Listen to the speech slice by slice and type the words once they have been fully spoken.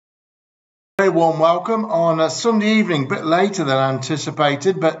warm welcome on a Sunday evening, a bit later than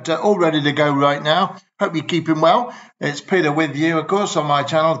anticipated, but all ready to go right now. Hope you're keeping well. It's Peter with you, of course, on my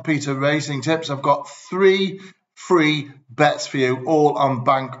channel, Peter Racing Tips. I've got 3 free bets for you, all on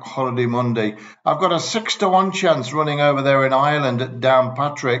Bank Holiday Monday. I've got a 6-to-1 chance running over there in Ireland at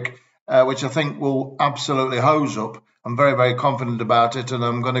Downpatrick, which I think will absolutely hose up. I'm very, very confident about it, and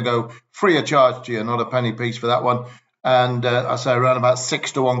I'm going to go free of charge to you, not a penny piece for that one. And I say around about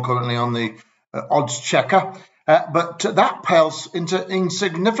 6-to-1 currently on the odds checker. But that pales into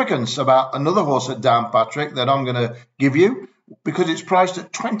insignificance about another horse at Downpatrick that I'm going to give you, because it's priced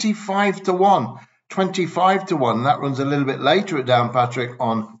at 25-to-1. 25-to-1. That runs a little bit later at Downpatrick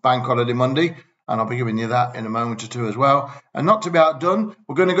on Bank Holiday Monday, and I'll be giving you that in a moment or two as well. And not to be outdone,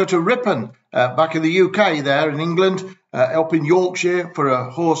 we're going to go to Ripon, back in the UK there in England, up in Yorkshire, for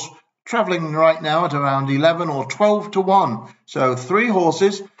a horse travelling right now at around 11 or 12-to-1. So 3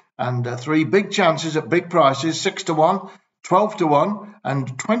 horses and 3 big chances at big prices: 6-to-1, 12-to-1 and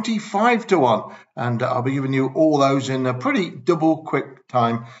 25-to-1. And I'll be giving you all those in a pretty double quick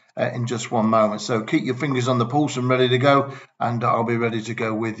time in just one moment. So keep your fingers on the pulse and ready to go, and I'll be ready to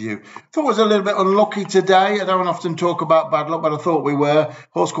go with you. Thought I was a little bit unlucky today. I don't often talk about bad luck, but I thought we were. A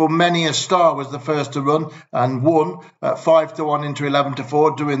horse called Many a Star was the first to run and won at 5-to-1 into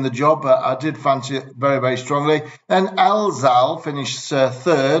 11-to-4, doing the job. I did fancy it very, very strongly. Then Elzal finished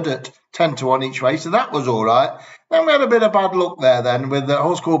third at 10-to-1 each way, so that was all right. Then we had a bit of bad luck there then with a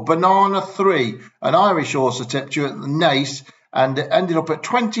horse called Banana 3, an Irish horse I tipped you at the Nace, and it ended up at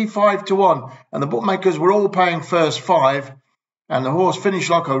 25-to-1. And the bookmakers were all paying first 5, and the horse finished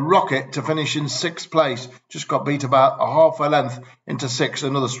like a rocket to finish in 6th place. Just got beat about a half a length into 6th.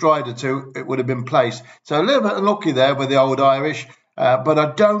 Another stride or two, it would have been placed. So a little bit unlucky there with the old Irish, but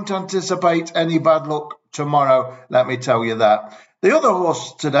I don't anticipate any bad luck tomorrow, let me tell you that. The other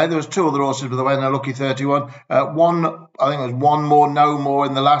horse today, there was 2 other horses by the way in a lucky 31. One, I think it was one more, no more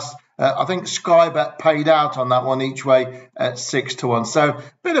in the last. I think Sky Bet paid out on that one each way at 6-to-1. So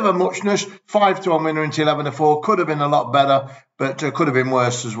bit of a muchness. 5-to-1 winner into 11-to-4. Could have been a lot better, but could have been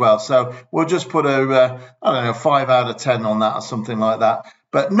worse as well. So we'll just put a, I don't know, 5 out of 10 on that or something like that.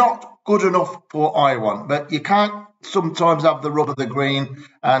 But not good enough for I want. But you can't sometimes have the rub of the green,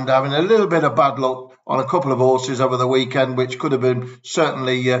 and having a little bit of bad luck on a couple of horses over the weekend, which could have been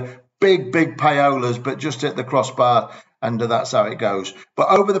certainly big payolas, but just hit the crossbar, and that's how it goes. But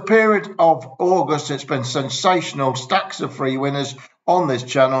over the period of August, it's been sensational. Stacks of free winners on this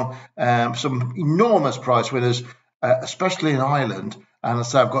channel, some enormous price winners, especially in Ireland. And as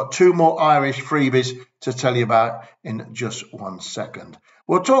I say, I've got 2 more Irish freebies to tell you about in just 1 second.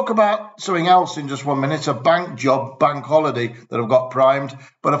 We'll talk about something else in just 1 minute, a bank job, bank holiday that I've got primed.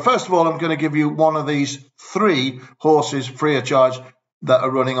 But first of all, I'm going to give you one of these 3 horses free of charge that are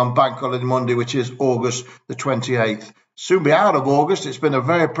running on Bank Holiday Monday, which is August the 28th. Soon be out of August. It's been a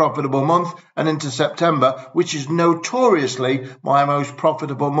very profitable month, and into September, which is notoriously my most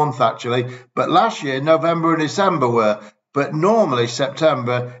profitable month actually. But last year, November and December were. But normally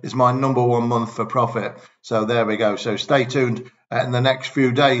September is my #1 month for profit. So there we go. So stay tuned in the next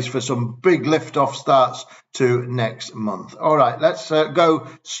few days for some big lift-off starts to next month. All right, let's go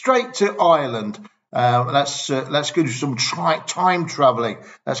straight to Ireland. Let's do some time traveling.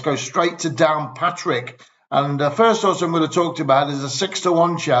 Let's go straight to Downpatrick. And first horse I'm going to talk to you about is a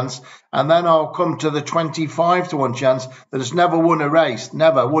 6-to-1 chance, and then I'll come to the 25-to-1 chance that has never won a race.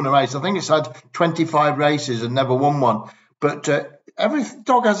 Never won a race. I think it's had 25 races and never won one. But every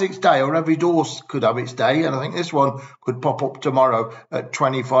dog has its day, or every horse could have its day, and I think this one could pop up tomorrow at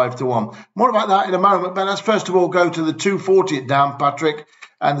 25-to-1. More about that in a moment, but let's first of all go to the 240 at Downpatrick.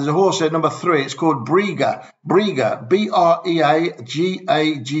 And there's a horse at number 3. It's called Breagh. Breagh, B-R-E-A-G-A-G-H.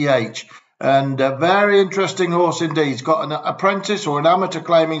 And a very interesting horse indeed. He's got an apprentice or an amateur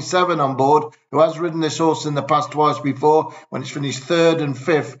claiming 7 on board, who has ridden this horse in the past twice before when it's finished 3rd and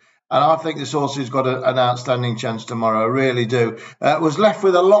 5th. And I think this horse has got an outstanding chance tomorrow. I really do. Was left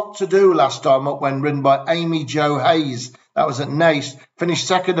with a lot to do last time up when ridden by Amy Jo Hayes. That was at Nace. Finished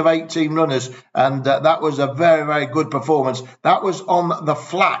 2nd of 18 runners. And that was a very, very good performance. That was on the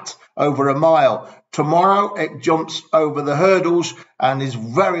flat over a mile. Tomorrow it jumps over the hurdles and is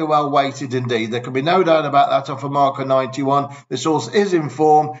very well weighted indeed. There can be no doubt about that off a marker 91. This horse is in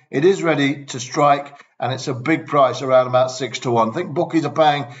form. It is ready to strike, and it's a big price around about 6-to-1. I think bookies are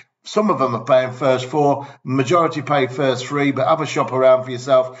paying, some of them are paying first 4, majority pay first 3, but have a shop around for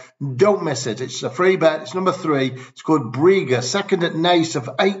yourself. Don't miss it. It's a free bet. It's number 3. It's called Breagh, 2nd at Nace of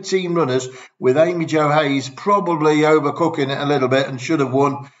 18 runners, with Amy Jo Hayes probably overcooking it a little bit and should have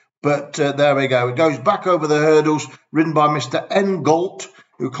won. But there we go. It goes back over the hurdles, ridden by Mr. Engalt,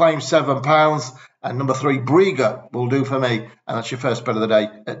 who claims £7. And number 3, Briga, will do for me. And that's your first bet of the day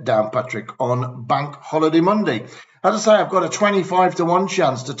at Downpatrick on Bank Holiday Monday. As I say, I've got a 25 to 1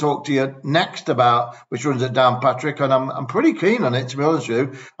 chance to talk to you next about, which runs at Downpatrick, and I'm pretty keen on it, to be honest with you.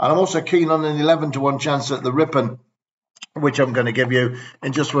 And I'm also keen on an 11 to 1 chance at the Ripon, which I'm going to give you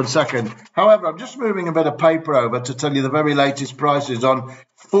in just 1 second. However, I'm just moving a bit of paper over to tell you the very latest prices on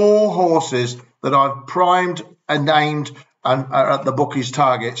 4 horses that I've primed and named and are at the bookies'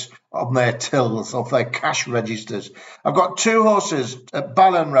 targets on their tills, off their cash registers. I've got 2 horses at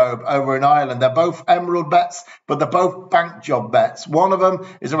Ballinrobe over in Ireland. They're both emerald bets, but they're both bank job bets. One of them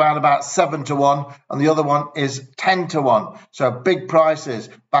is around about 7 to 1, and the other one is 10 to 1. So big prices.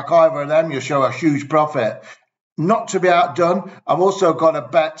 Back either of them, you'll show a huge profit. Not to be outdone, I've also got a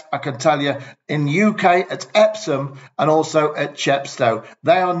bet, I can tell you, in UK at Epsom and also at Chepstow.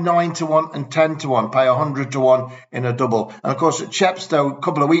 They are 9 to 1 and 10 to 1, pay 100 to 1 in a double. And of course, at Chepstow, a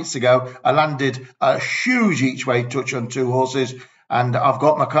couple of weeks ago, I landed a huge each way touch on 2 horses. And I've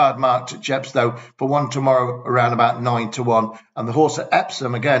got my card marked at Chepstow for one tomorrow around about 9 to 1. And the horse at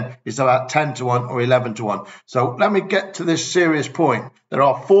Epsom, again, is about 10 to 1 or 11 to 1. So let me get to this serious point. There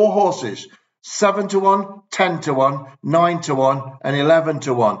are 4 horses, 7 to 1, 10 to 1, 9 to 1, and 11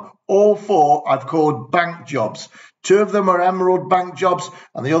 to 1. All 4 I've called bank jobs. 2 of them are emerald bank jobs,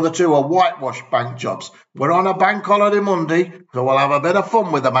 and the other 2 are whitewash bank jobs. We're on a bank holiday Monday, so we'll have a bit of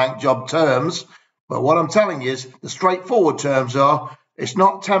fun with the bank job terms. But what I'm telling you is the straightforward terms are, it's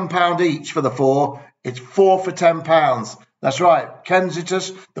not £10 each for the 4, it's 4 for £10. That's right,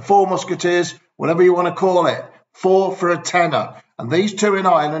 Kensingtons, the 4 Musketeers, whatever you want to call it, 4 for a tenner. And these 2 in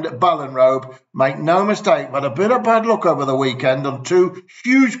Ireland at Ballinrobe, make no mistake, had a bit of bad luck over the weekend on 2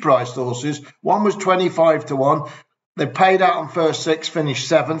 huge priced horses. One was 25 to 1. They paid out on first 6, finished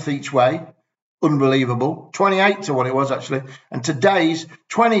 7th each way. Unbelievable. 28 to 1 it was actually. And today's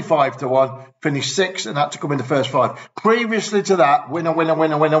 25 to 1, finished 6th and had to come in the first 5. Previously to that, winner, winner,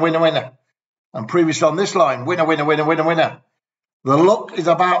 winner, winner, winner, winner. And previously on this line, winner, winner, winner, winner, winner. The luck is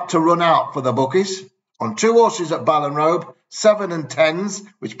about to run out for the bookies. On 2 horses at Ballinrobe, 7 and 10s,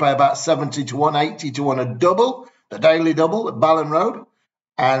 which pay about 70 to 1, 80 to 1 a double, the daily double at Ballinrobe.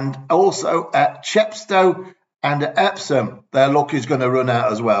 And also at Chepstow and at Epsom, their luck is going to run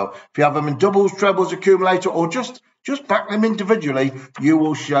out as well. If you have them in doubles, trebles, accumulator, or just back them individually, you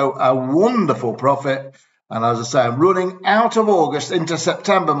will show a wonderful profit. And as I say, I'm running out of August into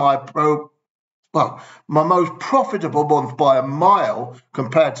September, my most profitable month by a mile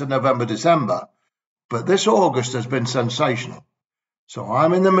compared to November, December. But this August has been sensational. So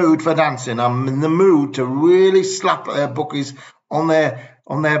I'm in the mood for dancing. I'm in the mood to really slap their bookies on their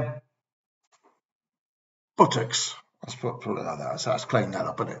buttocks. Let's put it like that. So let's clean that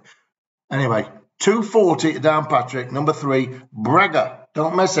up, isn't it? Anyway, 240 at Downpatrick. Number 3, Brega.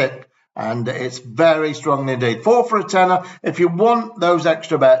 Don't miss it. And it's very strong indeed. 4 for a tenner. If you want those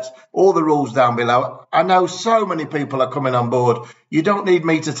extra bets, all the rules down below. I know so many people are coming on board. You don't need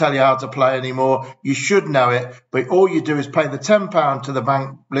me to tell you how to play anymore. You should know it. But all you do is pay the £10 to the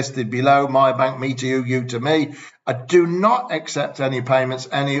bank listed below. My bank, me to you, you to me. I do not accept any payments,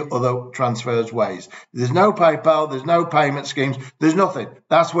 any other transfers ways. There's no PayPal, there's no payment schemes, there's nothing.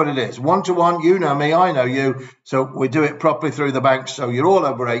 That's what it is. 1 to 1, you know me, I know you. So we do it properly through the bank. So you're all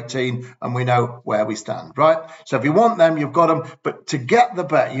over 18 and we know where we stand, right? So if you want them, you've got them. But to get the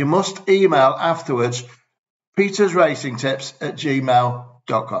bet, you must email afterwards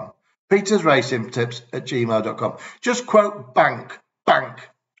petersracingtips@gmail.com. petersracingtips@gmail.com. Just quote bank.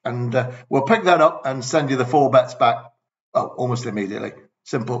 And we'll pick that up and send you the 4 bets back almost immediately.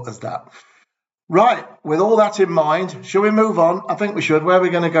 Simple as that. Right, with all that in mind, shall we move on? I think we should. Where are we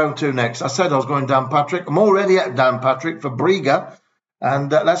going to go to next? I said I was going Downpatrick. I'm already at Downpatrick for Briga.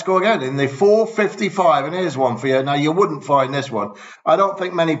 And let's go again in the 455. And here's one for you. Now, you wouldn't find this one. I don't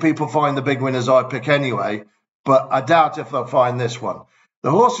think many people find the big winners I pick anyway. But I doubt if they'll find this one.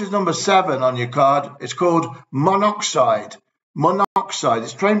 The horse is number 7 on your card. It's called Monoxide.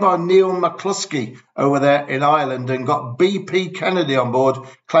 It's trained by Neil McCluskey over there in Ireland and got BP Kennedy on board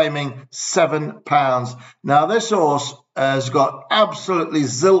claiming £7. Now, this horse has got absolutely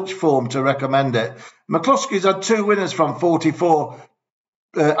zilch form to recommend it. McCluskey's had 2 winners from 44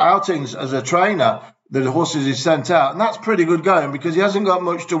 outings as a trainer. The horses he's sent out, and that's pretty good going because he hasn't got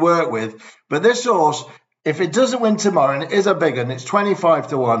much to work with. But this horse, if it doesn't win tomorrow, and it is a big one, it's 25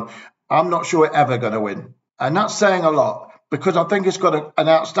 to 1, I'm not sure it's ever going to win. And that's saying a lot, because I think it's got an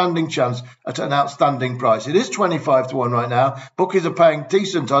outstanding chance at an outstanding price. It is 25 to 1 right now. Bookies are paying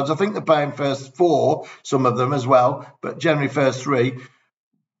decent odds. I think they're paying first 4, some of them as well, but generally first 3.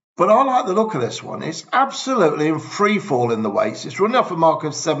 But I like the look of this one. It's absolutely in free fall in the weights. It's running off a mark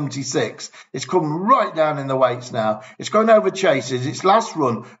of 76. It's come right down in the weights now. It's going over chases. Its last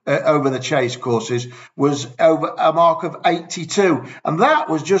run over the chase courses was over a mark of 82. And that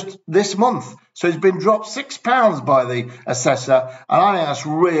was just this month. So it's been dropped £6 by the assessor. And I think that's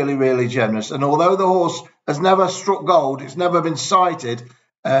really, really generous. And although the horse has never struck gold, it's never been sighted,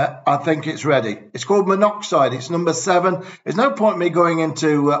 I think it's ready. It's called Monoxide. It's number 7. There's no point me going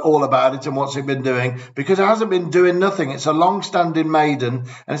into all about it and what's it been doing, because it hasn't been doing nothing. It's a long-standing maiden,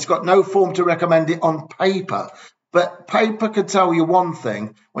 and it's got no form to recommend it on paper. But paper can tell you one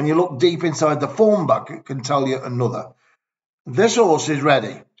thing. When you look deep inside the form book, it can tell you another. This horse is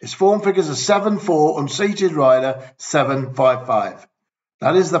ready. Its form figures are 7-4, unseated rider, 755.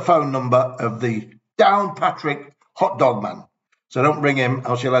 That is the phone number of the Downpatrick hot dog man. So don't ring him,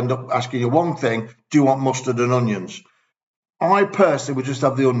 else he'll end up asking you one thing: do you want mustard and onions? I personally would just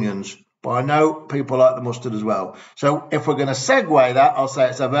have the onions, but I know people like the mustard as well. So if we're going to segue that, I'll say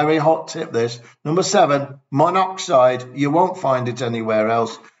it's a very hot tip, this. Number 7, Monoxide. You won't find it anywhere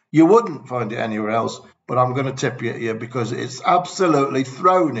else. You wouldn't find it anywhere else, but I'm going to tip you here because it's absolutely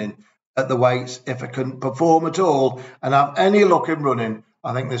thrown in at the weights. If it can perform at all and have any luck in running,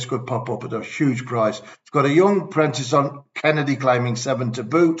 I think this could pop up at a huge price. It's got a young apprentice on, Kennedy, claiming 7 to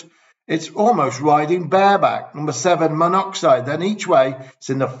boot. It's almost riding bareback. Number 7, Monoxide. Then each way, it's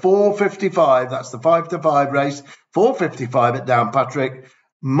in the 455. That's the 5 to 5 race. 455 at Downpatrick.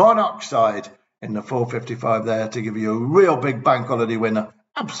 Monoxide in the 455 there to give you a real big bank holiday winner.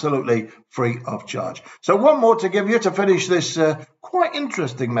 Absolutely free of charge. So one more to give you to finish this quite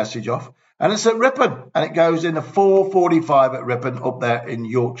interesting message off. And it's at Ripon, and it goes in the 445 at Ripon up there in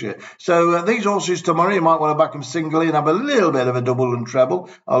Yorkshire. So these horses tomorrow, you might want to back them singly and have a little bit of a double and treble.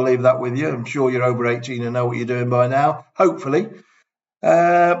 I'll leave that with you. I'm sure you're over 18 and know what you're doing by now, hopefully.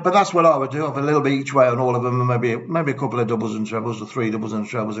 But that's what I would do. Have a little bit each way on all of them, and maybe a couple of doubles and trebles, or 3 doubles and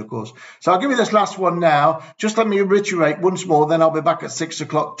trebles, of course. So I'll give you this last one now. Just let me reiterate once more, then I'll be back at 6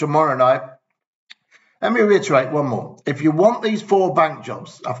 o'clock tomorrow night. Let me reiterate one more. If you want these 4 bank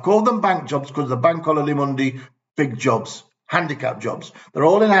jobs, I've called them bank jobs because the Bank Holiday Monday big jobs, handicap jobs. They're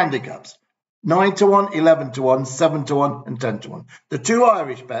all in handicaps. 9 to 1, 11 to 1, 7 to 1, and 10 to 1. The 2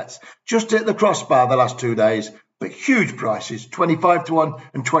 Irish bets just hit the crossbar the last 2 days, but huge prices, 25 to 1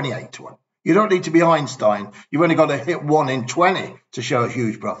 and 28 to 1. You don't need to be Einstein. You've only got to hit 1 in 20 to show a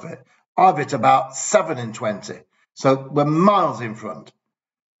huge profit. I've hit about 7 in 20. So we're miles in front.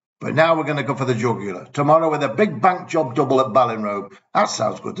 But now we're going to go for the jugular. Tomorrow with a big bank job double at Ballinrobe. That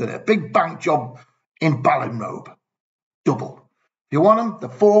sounds good, doesn't it? Big bank job in Ballinrobe. Double. If you want them,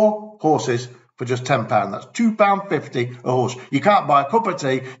 the 4 horses for just £10. That's £2.50 a horse. You can't buy a cup of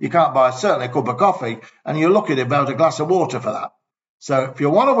tea. You can't buy certainly a cup of coffee. And you're lucky to about a glass of water for that. So if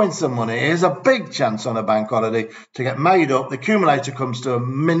you want to win some money, here's a big chance on a bank holiday to get made up. The accumulator comes to a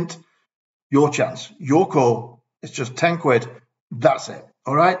mint. Your chance. Your call. It's just 10 quid. That's it.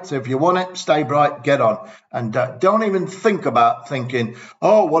 All right, so if you want it, stay bright, get on. And don't even think about thinking,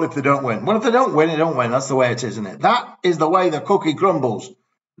 oh, what if they don't win? Well, if they don't win, they don't win. That's the way it is, isn't it? That is the way the cookie crumbles.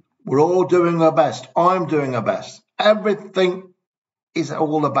 We're all doing our best. I'm doing our best. Everything is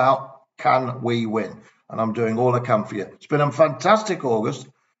all about, can we win? And I'm doing all I can for you. It's been a fantastic August.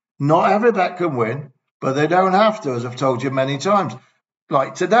 Not every bet can win, but they don't have to, as I've told you many times.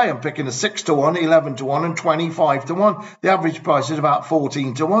 Like today, I'm picking a 6 to 1, 11 to 1, and 25 to 1. The average price is about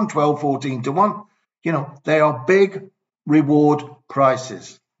 14 to 1, 12, 14 to 1. You know, they are big reward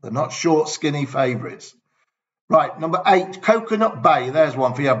prices. They're not short, skinny favourites. Right, number 8, Coconut Bay. There's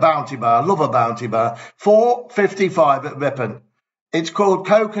one for your bounty bar. Love a bounty bar. 4.55 at Ripon. It's called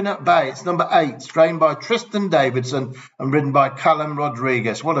Coconut Bay. It's number 8, trained by Tristan Davidson and ridden by Callum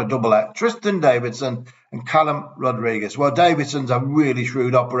Rodriguez. What a double act. Tristan Davidson and Callum Rodriguez. Well, Davidson's a really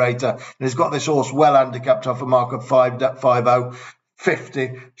shrewd operator, and he's got this horse well handicapped off a mark of 5.50,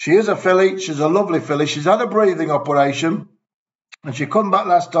 50. She is a filly. She's a lovely filly. She's had a breathing operation, and she come back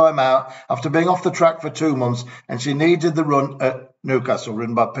last time out after being off the track for 2 months, and she needed the run at Newcastle,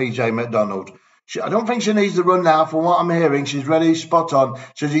 ridden by PJ McDonald. I don't think she needs the run now. From what I'm hearing, she's ready, spot on.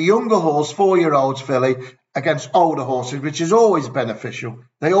 She's a younger horse, 4-year-olds filly, against older horses, which is always beneficial.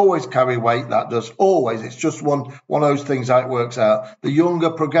 They always carry weight, that does, always. It's just one of those things how it works out. The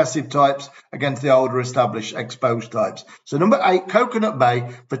younger, progressive types against the older, established, exposed types. So number 8, Coconut Bay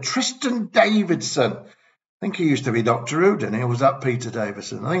for Tristan Davidson. I think he used to be Dr. Who, didn't he? Or was that Peter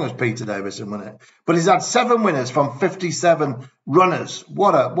Davison? I think it was Peter Davison, wasn't it? But he's had 7 winners from 57 runners.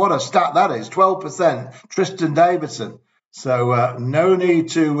 What a stat that is. 12%. Tristan Davidson. So no need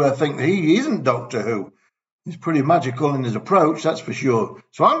to think that he isn't Doctor Who. He's pretty magical in his approach, that's for sure.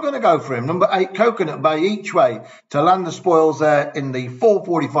 So I'm going to go for him. Number 8, Coconut Bay, each way to land the spoils there in the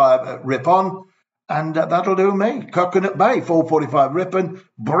 4:45 at Ripon. And that'll do me. Coconut Bay, 4:45 Ripon.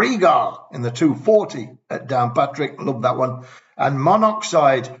 Brigar in the 2:40 at Downpatrick. Love that one. And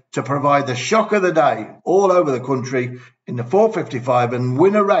Monoxide to provide the shock of the day all over the country in the 4:55 and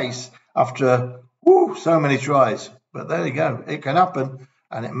win a race after so many tries. But there you go. It can happen.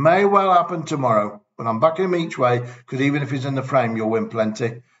 And it may well happen tomorrow. But I'm backing him each way because even if he's in the frame, you'll win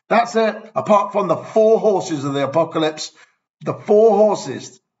plenty. That's it. Apart from the 4 horses of the apocalypse, the 4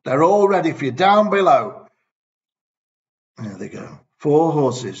 horses, they're all ready for you down below. There they go. 4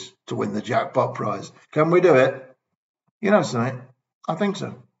 horses to win the jackpot prize. Can we do it? You know something? I think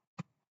so.